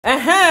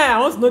I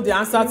want to know the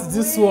answer to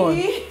this one.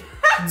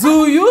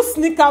 Do you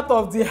sneak out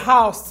of the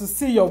house to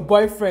see your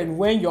boyfriend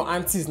when your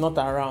auntie is not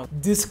around?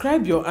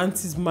 Describe your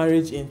auntie's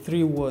marriage in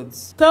 3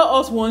 words. Tell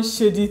us one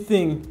shady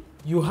thing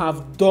you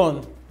have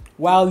done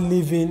while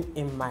living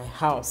in my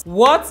house.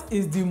 What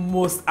is the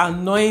most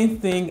annoying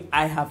thing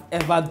I have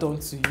ever done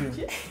to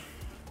you?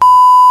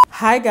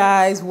 Hi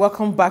guys,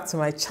 welcome back to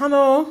my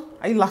channel.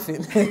 Are you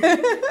laughing?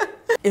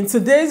 In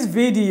today's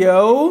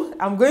video,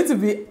 I'm going to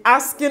be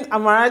asking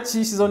Amarachi.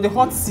 She's on the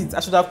hot seat. I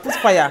should have put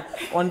fire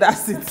on that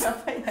seat.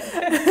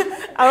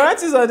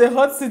 Amarachi is on the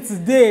hot seat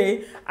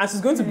today, and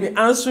she's going to be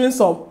answering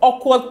some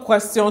awkward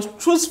questions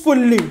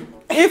truthfully.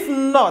 If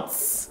not,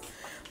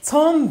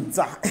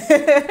 thunder.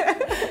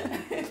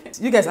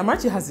 You guys,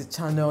 Amarachi has a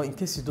channel, in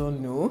case you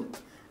don't know.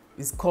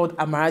 It's called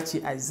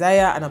Amarachi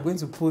Isaiah, and I'm going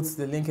to put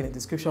the link in the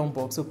description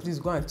box. So please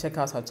go and check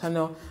out her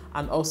channel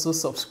and also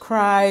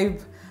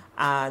subscribe.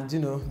 And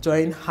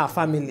join her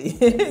family.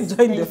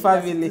 Join the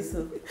family.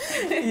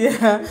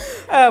 Yeah.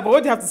 But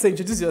what do you have to say?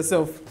 Introduce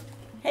yourself.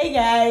 Hey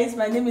guys,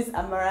 my name is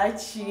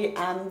Amarachi,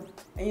 and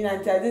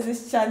introduce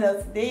this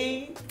channel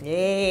today.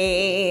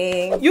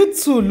 Yay! You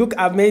two look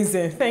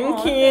amazing.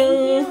 Thank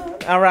you.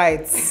 All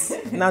right.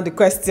 Now the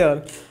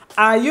question: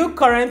 are you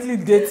currently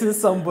dating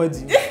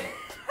somebody?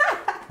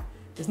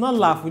 It's not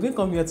laugh. We didn't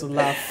come here to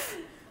laugh.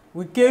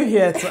 We came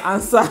here to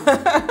answer.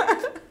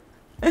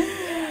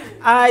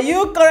 Are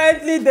you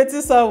currently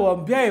dating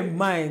someone? Bear in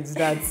mind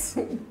that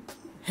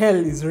hell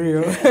is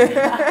real.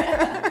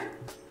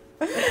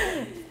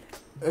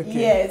 Okay.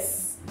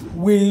 Yes.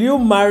 Will you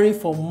marry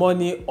for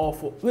money or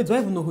for... Wait, do I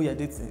even know who you're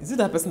dating? Is it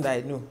that person that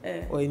I know?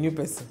 Or a new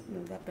person?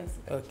 No, that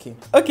person. Okay.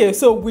 Okay,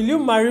 so will you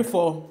marry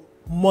for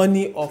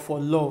money or for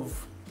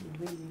love?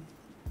 Really?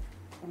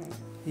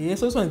 Yeah,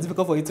 so this one is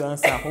difficult for you to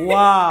answer.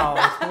 Wow.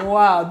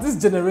 Wow. This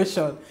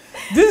generation.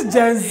 This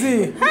Gen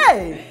Z.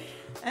 Hey!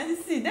 And you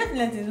see,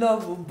 definitely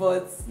love,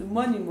 but the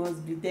money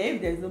must be there.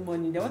 If there's no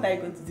money, then what are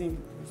you going to do?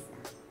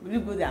 Will you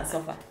go there and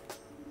suffer?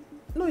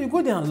 No, you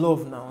go there and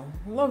love now.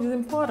 Love is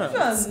important.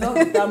 Sure, love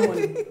without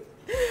money.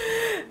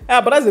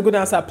 Yeah, but that's a good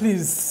answer,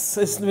 please.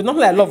 It's not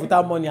like love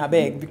without money, I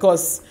beg,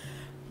 because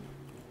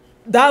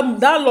that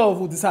love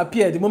will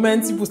disappear the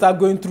moment people start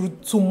going through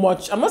too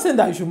much. I'm not saying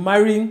that you should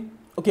marry.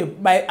 Okay,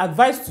 my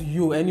advice to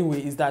you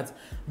anyway is that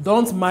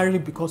don't marry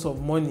because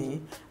of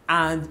money.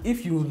 And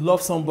if you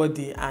love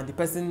somebody and the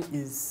person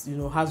is,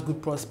 has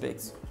good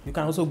prospects, you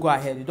can also go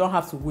ahead. You don't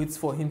have to wait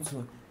for him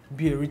to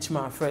be a rich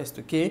man first,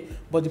 okay?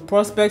 But the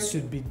prospects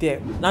should be there.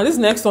 Now, this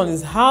next one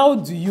is, how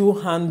do you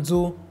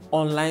handle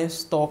online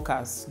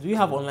stalkers? Do you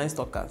have online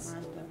stalkers?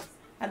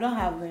 I don't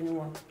have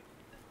anyone.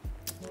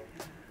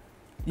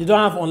 You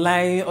don't have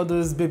online all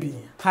those baby?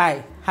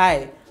 Hi,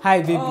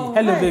 baby. Oh,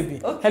 hello, nice.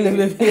 baby. Okay. Hello,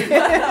 baby.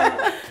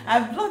 I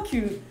block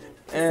you.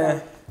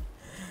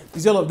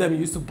 It's all of them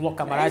you used to block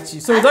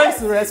Amarachi, so you don't used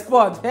to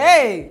respond.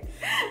 Hey,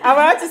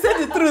 Amarachi,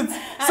 say the truth.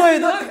 So you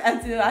don't.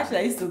 Until actually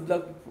I used to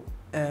block people.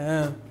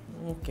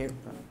 Okay.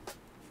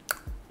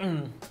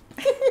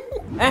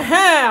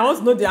 I want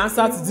to know the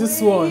answer to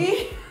this one.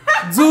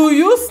 Do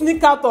you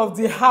sneak out of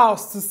the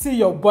house to see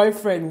your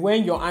boyfriend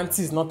when your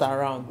auntie is not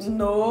around?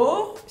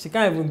 No. She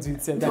can't even do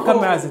it. There are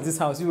cameras in this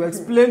house. You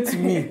explain to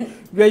me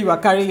where you are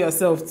carrying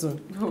yourself to.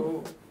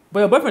 No. But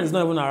your boyfriend is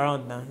not even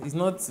around now. He's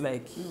not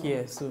like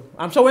here. So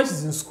I'm sure when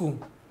she's in school,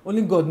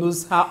 only God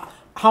knows how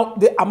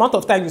the amount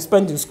of time you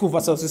spend in school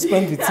versus you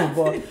spend with him.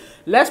 But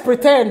let's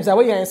pretend that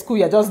when you're in school,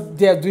 you're just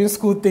there doing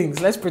school things.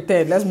 Let's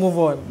pretend. Let's move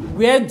on.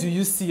 Where do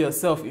you see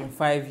yourself in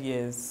 5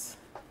 years?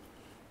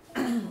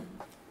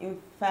 In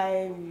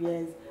 5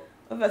 years,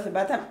 obviously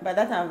by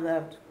that time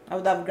I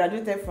would have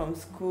graduated from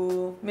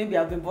school. Maybe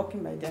I've been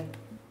working by then,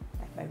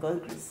 like by God's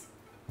grace.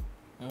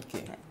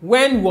 Okay.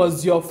 When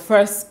was your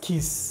first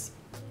kiss?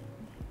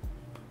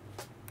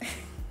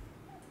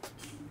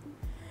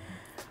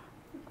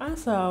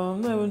 Answer.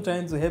 I'm not even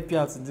trying to help you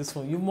out in this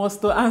one. You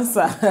must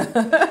answer.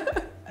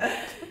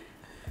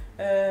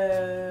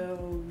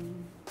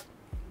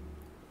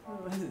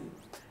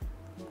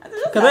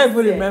 Can I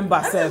even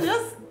remember,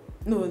 Seth?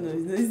 No,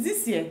 it's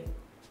this year.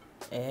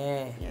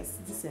 Yes,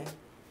 this year.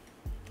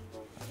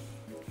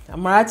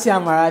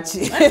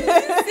 Amarachi.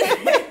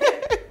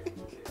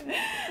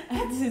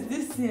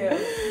 This year.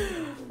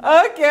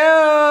 Okay.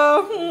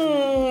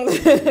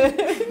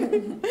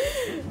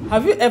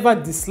 Have you ever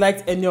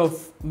disliked any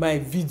of my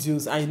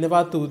videos and you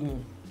never told me?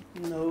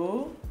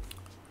 No.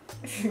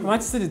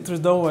 Amarachi, say the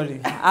truth, don't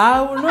worry.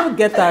 I will not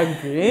get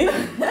angry.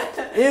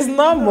 It's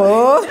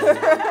normal.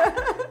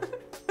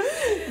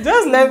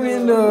 Just let me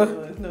know.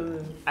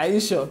 No. Are you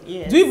sure?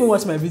 Yes. Do you even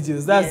watch my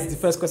videos? That's yes. The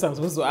first question I'm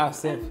supposed to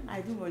ask.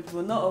 I do watch,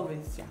 but not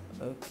always. Yeah.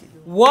 Okay.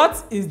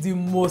 What is the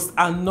most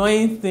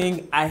annoying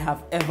thing I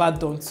have ever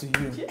done to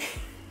you?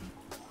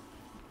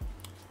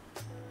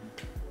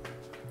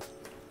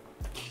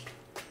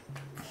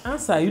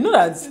 Answer. You know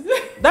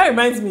that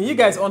reminds me, you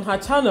guys, on her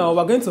channel,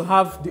 we're going to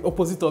have the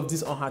opposite of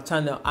this on her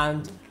channel,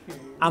 and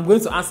I'm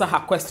going to answer her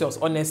questions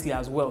honestly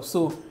as well.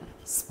 So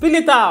spill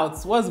it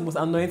out. What's the most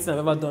annoying thing I've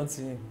ever done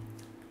to you?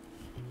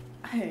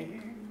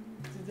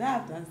 Did I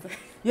have to answer?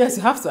 Yes,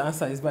 you have to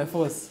answer. It's by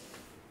force.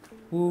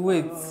 We'll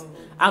wait.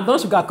 And don't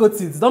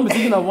sugarcoat it. Don't be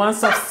thinking of one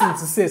soft thing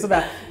to say so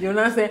that you'll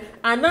not say,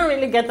 I don't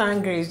really get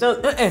angry.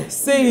 Just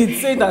say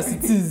it as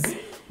it is.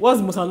 What's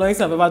the most annoying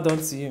thing I've ever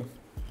done to you?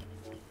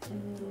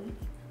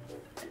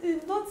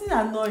 It's nothing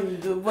annoying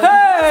though. But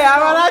Hey,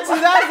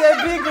 Amarachi, that's a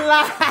big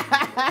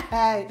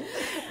lie.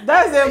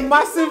 That's a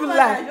massive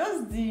lie.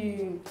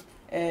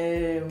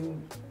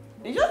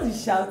 Just the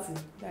shouting.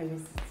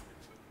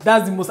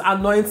 That's the most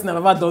annoying thing I've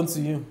ever done to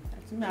you.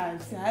 I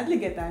hardly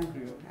get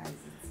angry.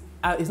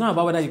 It's not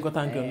about whether you got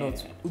angry or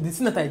not. The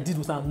thing that I did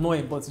was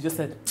annoying, but you just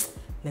said,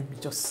 let me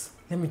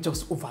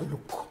just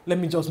overlook. Let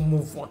me just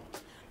move on.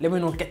 Let me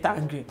not get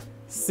angry.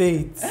 Say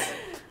it.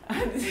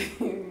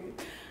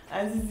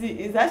 And see,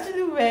 it's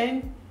actually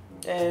when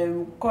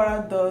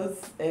KORA does,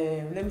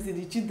 let me say,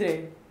 the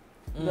children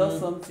does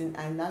something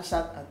and now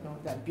shout at them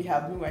that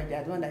behave while they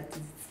are the one that is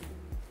it.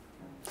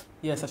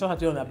 Yes, I shout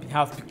at you on their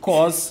behalf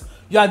because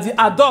you are the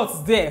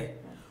adults there.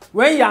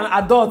 When you are an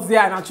adult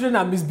there and our children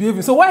are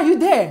misbehaving, so why are you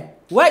there?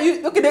 Why are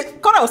you? Okay,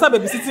 KORA will start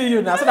babysitting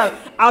you now, so that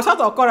I'll shout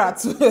at KORA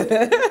too.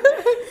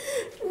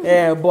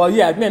 But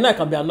yeah, I mean, I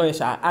can be annoying,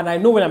 and I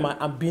know when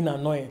I'm being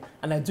annoying,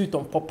 and I do it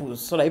on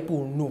purpose so that people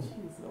will know.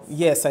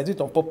 Yes, I do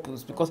it on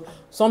purpose because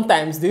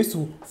sometimes they used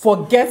to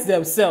forget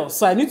themselves,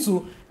 so I need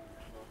to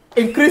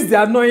increase the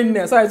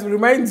annoyingness so as to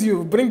remind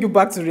you, bring you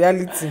back to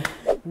reality.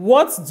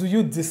 What do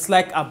you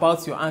dislike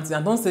about your auntie?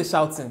 And don't say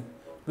shouting,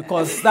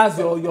 because that's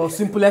your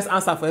simplest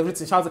answer for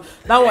everything. Shouting.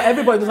 That one,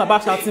 everybody knows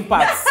about shouting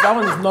parts. That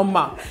one is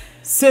normal.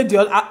 Say the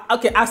other.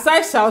 Okay,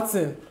 aside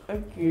shouting,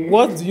 okay,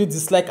 what do you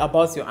dislike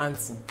about your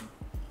auntie?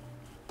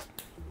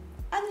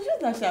 And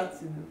she's not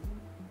shouting.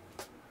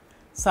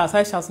 So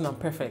aside shouting, I'm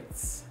perfect.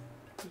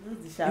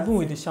 Even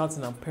with the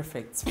shouting, I'm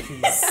perfect,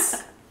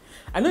 please.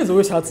 I know it's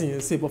always shouting you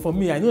say, but for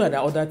me, I know that there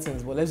are other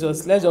things. But let's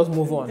just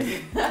move on.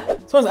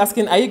 Someone's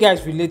asking, are you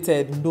guys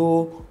related?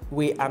 No,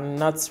 we are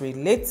not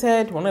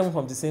related. We're not even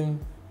from the same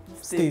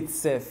state,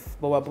 Seth,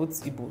 but we're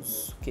both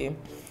Igbos. Okay.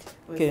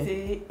 Okay.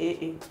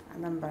 Say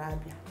Anambra.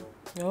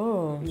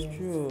 Oh, it's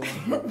true.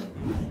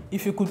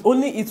 If you could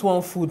only eat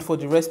one food for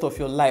the rest of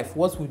your life,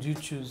 what would you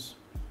choose?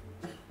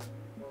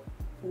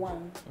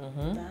 One. I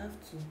have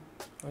to.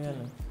 Oh, yeah,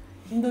 no.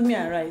 Indomie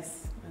and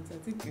rice.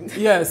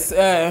 Yes,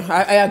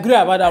 I agree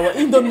about that one.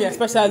 Indomie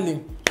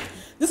especially.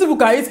 These people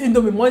can eat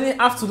Indomie morning,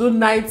 afternoon,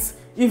 night,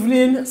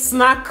 evening,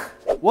 snack.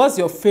 What's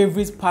your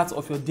favorite part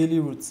of your daily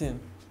routine?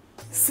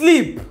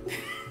 Sleep.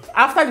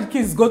 After the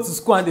kids go to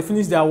school and they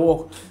finish their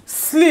work,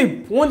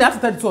 sleep. One day after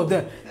 32 of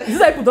them. These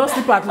people don't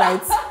sleep at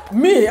night.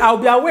 Me, I'll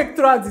be awake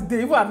throughout the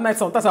day. Even at night,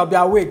 sometimes I'll be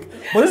awake.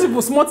 But these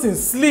people smart in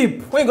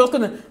sleep. When you go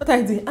to what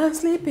I do, I'm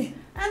sleeping.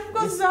 And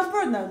because you're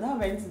abroad now, don't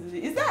have anything to do.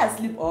 Is that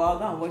asleep or I'll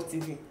go and watch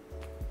TV?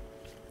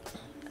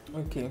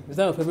 Okay. Is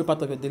that your favorite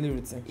part of your daily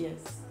routine? Yes.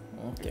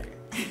 Okay.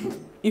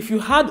 If you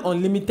had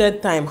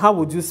unlimited time, how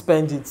would you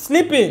spend it?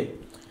 Sleeping.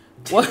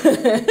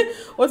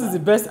 What is the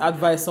best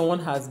advice someone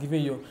has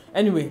given you?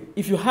 Anyway,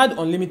 if you had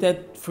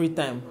unlimited free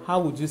time, how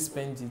would you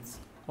spend it?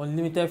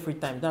 Unlimited free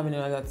time. Don't have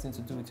any other thing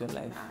to do with your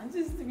life.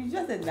 You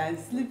just said that I'm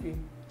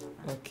sleeping.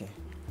 Okay.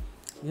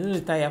 You don't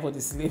retire for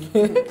the sleep.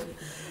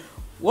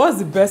 What's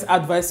the best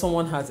advice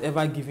someone has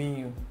ever given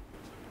you?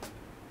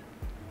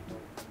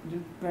 The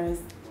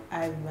best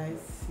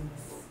advice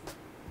is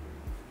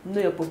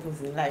know your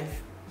purpose in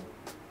life.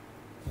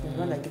 You're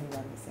not like giving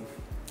that myself.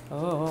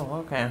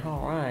 Oh, okay,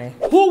 all right.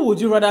 Who would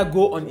you rather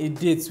go on a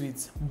date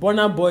with,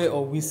 Burna Boy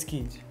or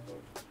Wizkid?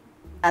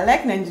 I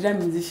like Nigerian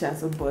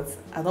musicians, but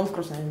I don't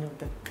crush on any of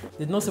them.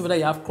 They don't say whether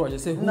you have crush. They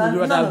say who would you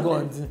rather go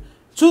on?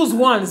 Choose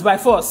one. It's by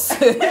force.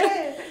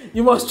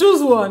 You must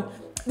choose one.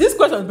 This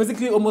question is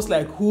basically almost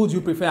like who do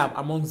you prefer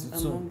amongst the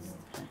two?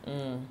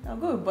 I'll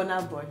go with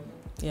Burna Boy.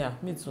 Yeah,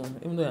 me too.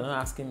 Even though you're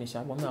not asking me,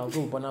 but me, I'll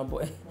go with Burna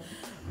Boy.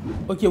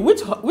 Okay,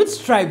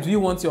 which tribe do you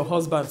want your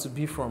husband to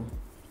be from?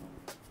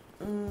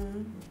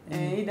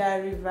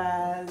 Either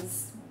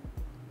Rivers,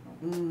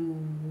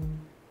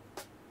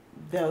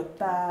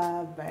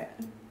 Delta,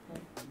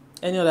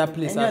 any other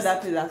place? Any other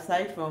place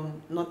aside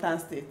from Northern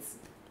States.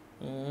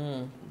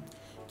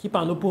 Keep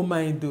an open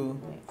mind though.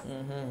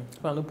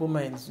 Keep an open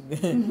mind.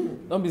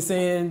 Don't be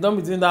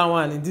doing that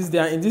one in this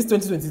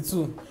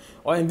 2022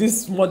 or in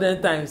this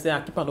modern times.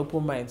 Keep an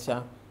open mind,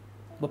 sha.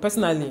 But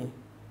personally,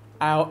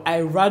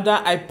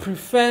 I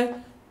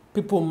prefer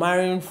people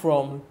marrying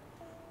from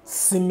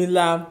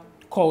similar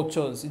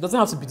cultures. It doesn't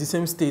have to be the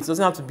same state, it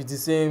doesn't have to be the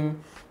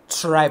same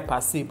tribe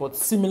per se, but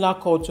similar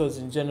cultures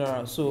in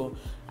general. So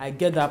I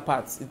get that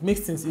part. It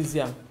makes things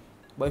easier.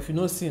 But if you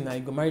don't see now,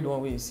 you go marry the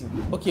one way you see.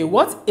 Okay,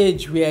 what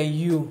age were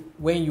you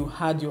when you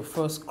had your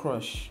first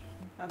crush?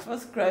 My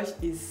first crush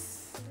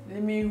is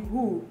Lemme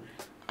Who,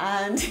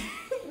 and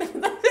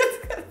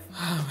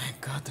oh my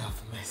God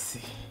of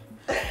mercy.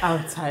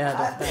 I'm tired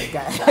of that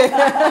guy.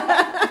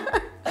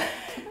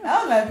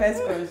 That was my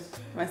first crush,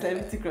 my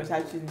celebrity crush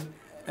actually.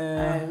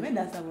 When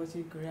I started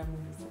watching Korean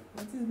movies,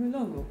 that is been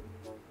long ago.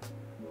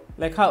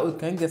 Like how old?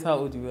 Can you guess how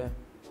old you were?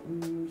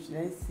 Should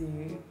I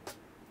say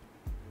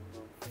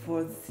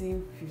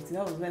 14, 15?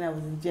 That was when I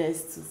was in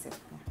Genz too.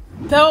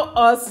 Tell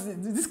us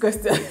this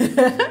question.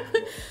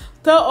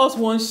 Tell us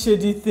one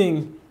shady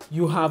thing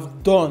you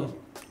have done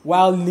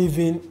while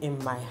living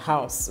in my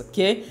house,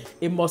 okay?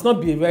 It must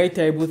not be a very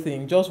terrible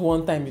thing. Just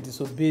one time you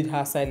disobeyed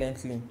her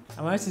silently.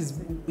 And when she's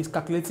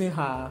calculating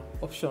her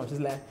options, she's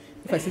like,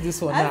 if I see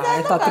this one now, I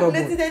enter trouble.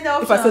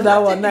 If I say that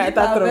one now, I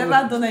enter trouble. I've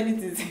never done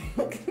anything.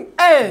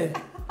 Hey,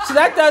 should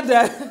I tell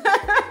them?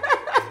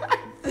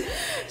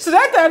 Should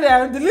I tell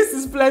them? The list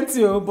is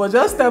plenty, but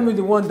just tell me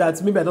the one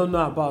that maybe I don't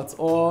know about,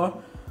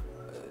 or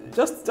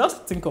just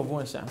think of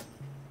one, Sha.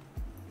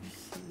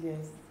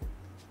 Yes,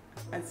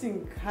 I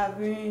think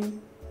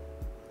having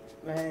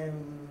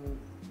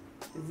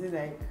is it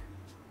like,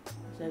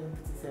 should I even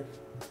put it safe?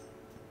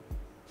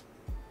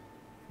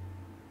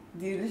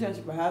 The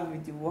relationship I have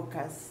with the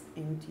workers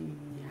in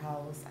the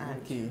house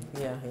and okay,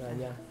 yeah.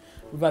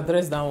 We've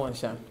addressed that one,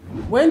 Sha.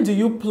 When do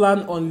you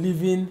plan on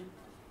leaving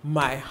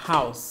my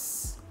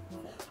house?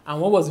 And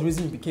what was the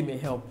reason you became a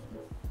help?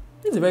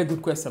 It's a very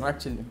good question,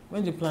 actually.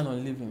 When do you plan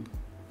on leaving?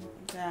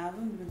 Yeah, I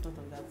haven't even thought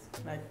of that.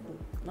 Like,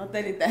 not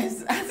any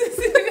times.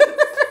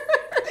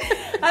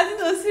 I think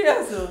it was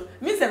serious. So,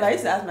 me, I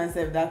used to ask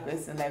myself that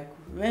question, like,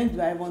 when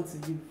do I want to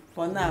leave?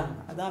 For now,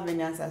 I don't have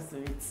any answers to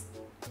it.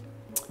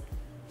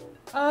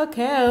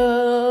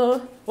 Okay.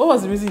 What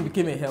was the reason you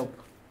became a help?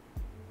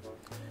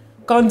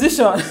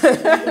 Condition.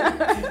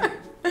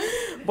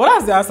 But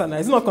that's the answer now.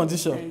 It's not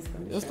condition.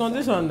 Yeah, it's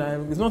condition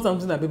now. It's not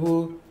something that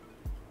people...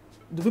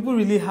 Do people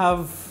really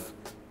have...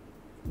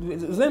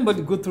 Does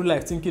anybody go through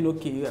life thinking,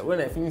 okay,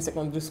 when I finish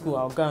secondary school,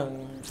 I'll go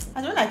and...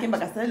 And when I came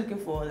back, I started looking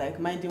for, like,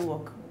 minding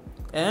work.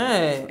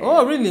 Eh.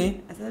 Oh,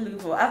 really? I started looking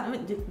for...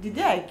 the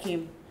day I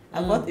came,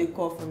 I got a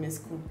call from a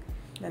school.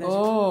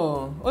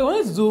 Oh, you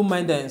wanted to do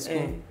minder in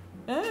school?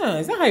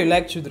 Is that how you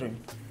like children?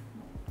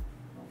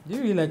 Do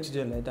you really like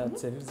children like that?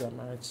 If it's a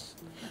marriage.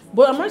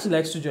 But a marriage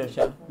likes children,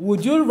 Sha.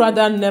 Would you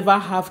rather never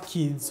have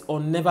kids or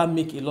never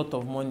make a lot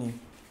of money?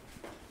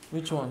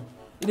 Which one?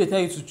 If they tell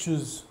you to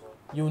choose,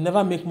 you will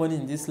never make money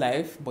in this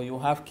life, but you'll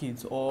have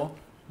kids, or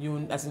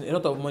you, as in a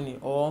lot of money,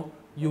 or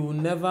you will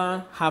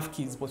never have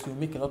kids, but you'll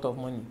make a lot of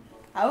money.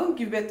 I won't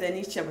give birth to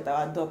any child, but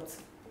I'll adopt.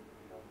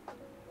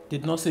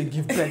 Did not say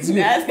give birth.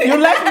 You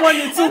like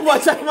money too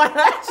much,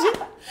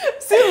 Amarachi.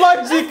 See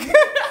logic.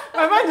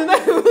 My mind did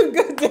not even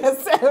go to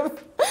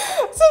yourself.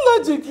 See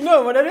logic,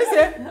 no.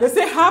 But they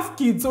say have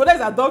kids. So whether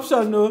it's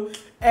adoption, no.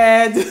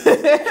 And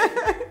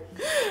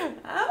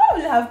I won't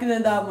really have kids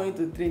and have money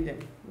to train them.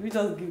 We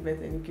just give birth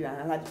to any kid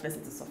and allow the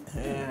person to suffer.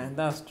 Yeah,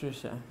 that's true,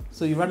 Sha.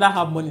 So you rather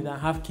have money than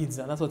have kids,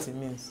 and that's what it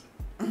means.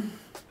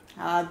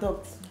 I'll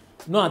adopt.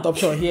 No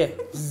adoption here.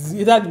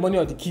 Either the money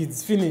or the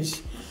kids.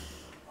 Finish.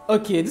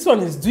 Okay, this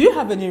one is, do you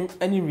have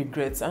any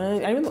regrets?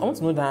 And I want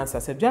to know the answer.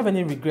 So, do you have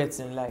any regrets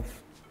in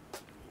life?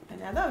 I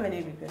don't have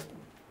any regrets.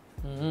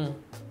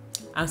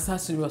 Answer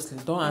seriously.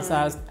 Don't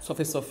answer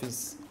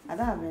surface. I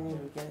don't have any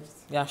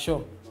regrets. Yeah,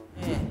 sure.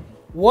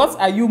 What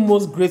are you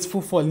most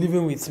grateful for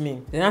living with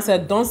me? The answer,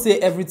 don't say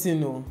everything,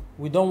 no.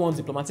 We don't want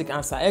diplomatic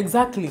answer.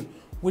 Exactly.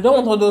 We don't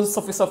want all those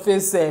surface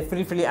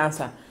free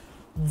answer.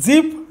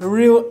 Deep,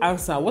 real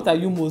answer. What are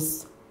you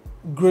most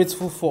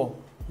grateful for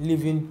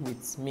living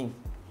with me?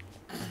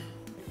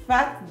 The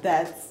fact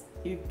that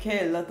you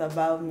care a lot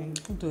about me.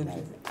 Who told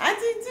you?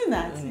 Auntie, do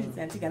not.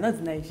 Auntie cannot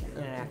deny it.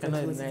 Yeah, I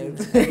cannot deny it.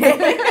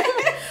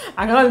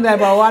 I cannot deny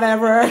about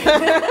whatever.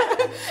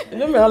 You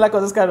know me, I don't like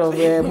all those kind of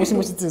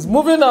mushy things.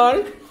 Moving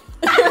on.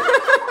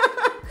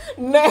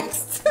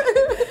 Next.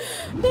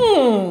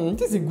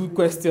 This is a good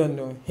question,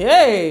 though.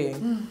 Hey,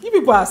 you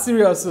people are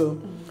serious.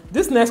 So,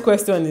 this next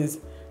question is: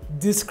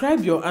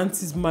 describe your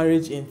auntie's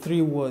marriage in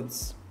 3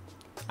 words,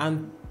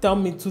 and tell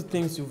me 2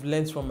 things you've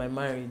learned from my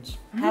marriage.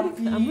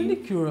 Happy. I'm really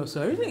curious.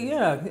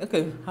 Yeah.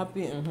 Okay.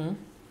 Happy.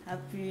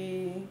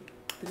 Happy.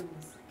 3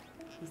 months.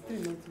 It's 3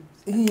 months.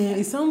 Yeah.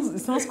 It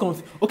sounds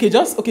confusing.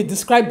 Okay.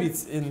 Describe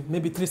it in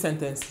maybe 3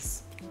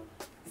 sentences.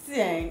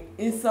 See,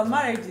 in some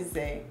marriages,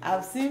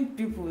 I've seen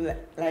people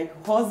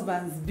like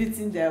husbands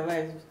beating their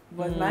wives,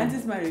 but my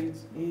auntie's marriage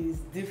is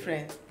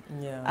different.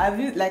 Yeah. I've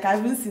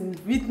even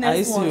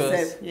witnessed one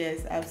self.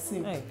 Yes, I've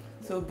seen. Hey.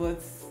 So, but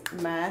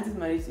my auntie's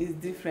marriage is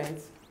different.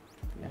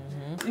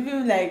 Yeah.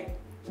 Even like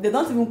they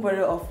don't even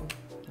quarrel often.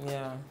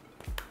 Yeah.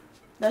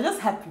 They're just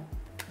happy.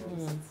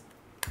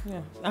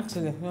 Yeah,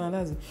 actually, yeah,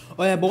 that's it.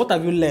 Oh yeah, but what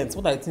have you learned?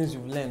 What are the things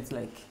you've learned?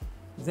 Like,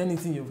 is there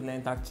anything you've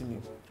learned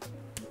actually?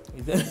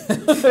 Is there...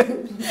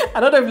 I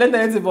don't know if you've learned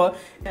anything, but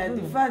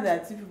the fact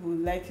that people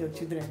like your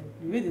children,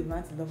 the way they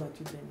want to love your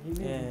children.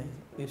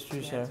 Yeah, it's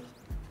true, sure.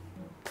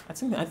 I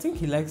think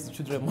he likes the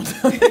children more.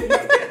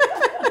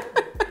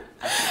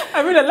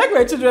 I mean, I like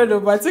my children though,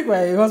 but I think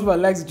my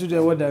husband likes the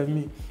children more than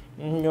me.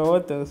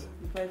 What else?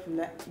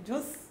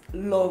 Just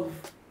love.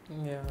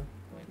 Yeah.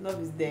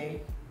 Love is there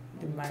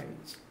in the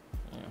marriage.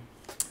 Yeah.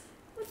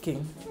 Okay.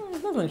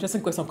 That's an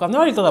interesting question. I've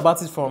never really thought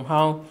about it from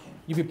how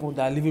you people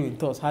that are living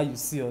with us, how you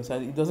see us.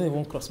 It doesn't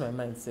even cross my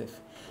mind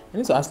itself. I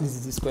need to ask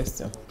Lizzie this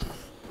question.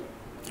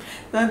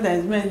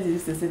 Sometimes men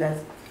used to say that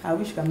I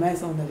wish you could marry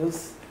someone that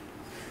just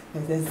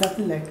is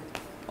exactly like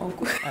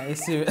uncle. Are you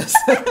serious?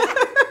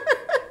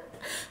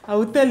 I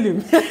will tell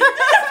him.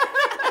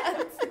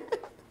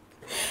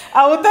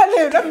 I will tell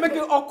him. Let me make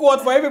it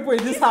awkward for everybody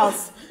in this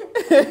house.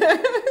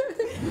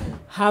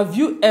 Have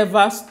you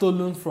ever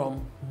stolen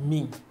from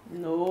me?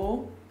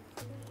 No.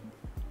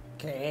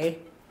 Okay.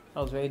 That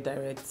was very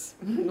direct.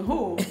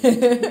 No.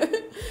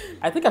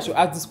 I think I should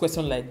ask this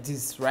question like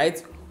this, right?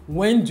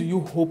 When do you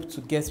hope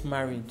to get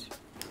married?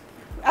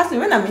 Actually,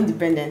 when I'm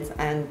independent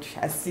and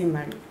I see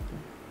married.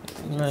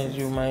 Mind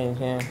you, mind,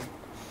 yeah.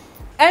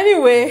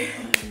 Anyway,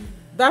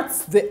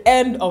 that's the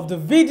end of the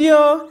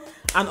video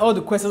and all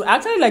the questions. I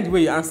actually like the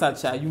way you answered,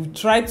 Sha. You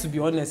tried to be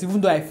honest, even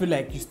though I feel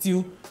like you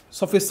still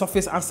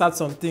surface answered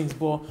some things.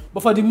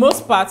 But for the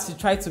most part, she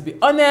tried to be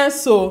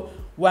honest. So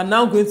we're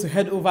now going to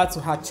head over to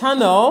her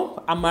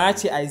channel,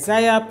 Amarachi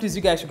Isaiah. Please,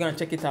 you guys should go and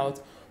check it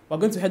out. We're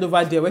going to head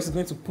over there where she's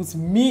going to put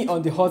me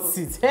on the hot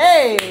seat.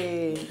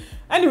 Hey!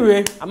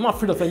 Anyway, I'm not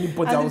afraid of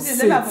anybody. I will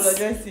say let me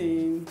apologize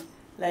in,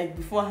 like,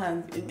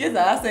 beforehand. In case I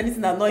ask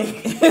anything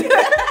annoying.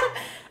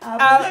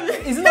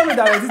 It's not me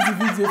that edit the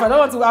video. If I don't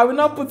want to, I will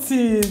not put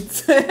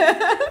it.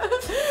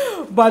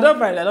 But I don't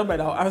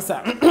mind, I'll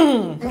answer.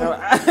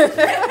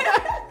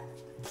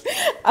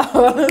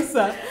 I'll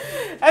answer.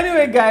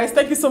 Anyway, guys,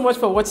 thank you so much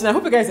for watching. I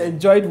hope you guys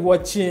enjoyed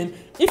watching.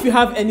 If you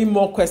have any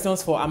more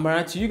questions for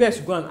Amarachi, you guys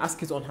should go and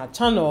ask it on her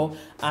channel,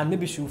 and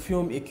maybe she'll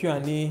film a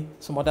Q&A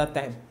some other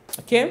time.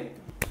 Okay?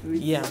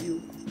 With yeah.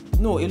 you.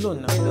 No,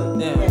 alone now. Alone.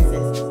 Yeah.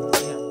 Yes.